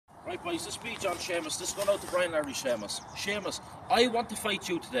Right, boys, this speech on Seamus, this is going out to Brian Larry Seamus. Seamus, I want to fight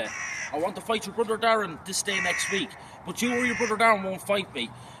you today. I want to fight your brother Darren this day next week. But you or your brother Darren won't fight me.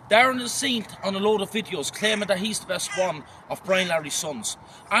 Darren is seen on a load of videos claiming that he's the best one of Brian Larry's sons.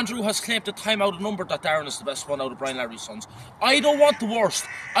 Andrew has claimed the time out of number that Darren is the best one out of Brian Larry's sons. I don't want the worst.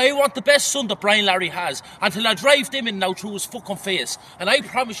 I want the best son that Brian Larry has until I drive them in now through his fucking face. And I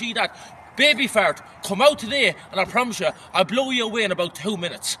promise you that. Baby fart, come out today and I promise you I'll blow you away in about 2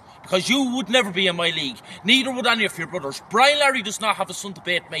 minutes. Because you would never be in my league. Neither would any of your brothers. Brian Larry does not have a son to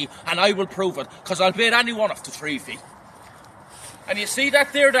bait me, and I will prove it, because I'll bait any one of the three of you. And you see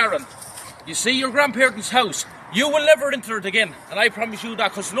that there, Darren? You see your grandparents' house? You will never enter it again, and I promise you that,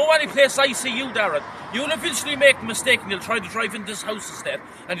 because no any place I see you, Darren, you'll eventually make a mistake and you'll try to drive into this house instead.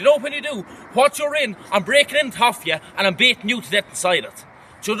 And you know when you do, what you're in, I'm breaking into off you, and I'm baiting you to death inside it.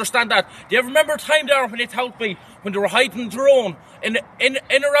 Do you understand that? Do you ever remember a time there when they told me when they were hiding Drone in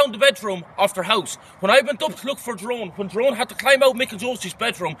around the bedroom of their house? When I went up to look for Drone, when Drone had to climb out Michael Josie's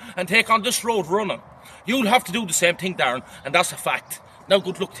bedroom and take on this road running. You'll have to do the same thing, Darren, and that's a fact. Now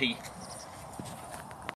good luck to you.